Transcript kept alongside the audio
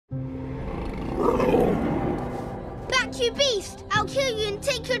Back, you beast! I'll kill you and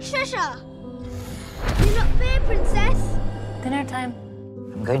take your treasure! You're not fair, Princess! Dinner time.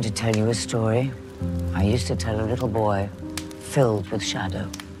 I'm going to tell you a story I used to tell a little boy, filled with shadow.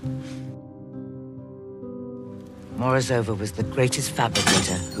 Morozova was the greatest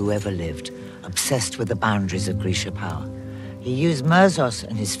fabricator who ever lived, obsessed with the boundaries of Grisha power. He used Murzos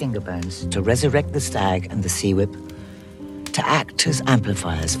and his finger bones to resurrect the stag and the sea whip, to act as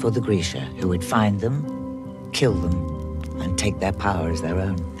amplifiers for the Grisha, who would find them, kill them, and take their power as their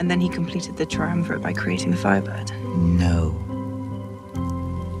own. And then he completed the triumvirate by creating the Firebird. No.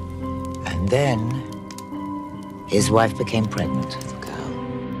 And then his wife became pregnant with a girl.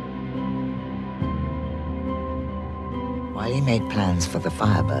 While he made plans for the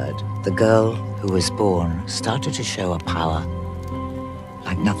Firebird, the girl who was born started to show a power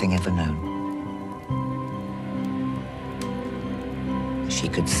like nothing ever known. She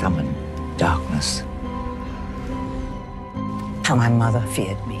could summon darkness. How my mother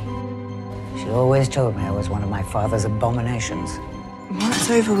feared me. She always told me I was one of my father's abominations.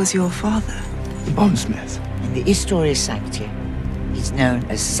 Morozova was your father? The bondsmith. In the Historia Sancti, he's known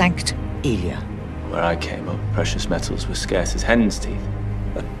as Sanct Ilya. Where I came up, precious metals were scarce as hen's teeth.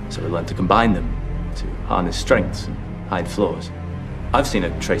 So we learned to combine them, to harness strengths and hide flaws. I've seen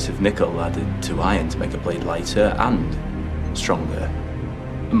a trace of nickel added to iron to make a blade lighter and stronger.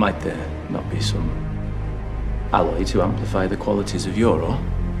 Might there not be some alloy to amplify the qualities of your ore?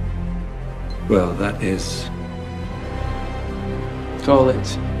 Well, that is... Call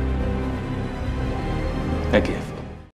it a gift.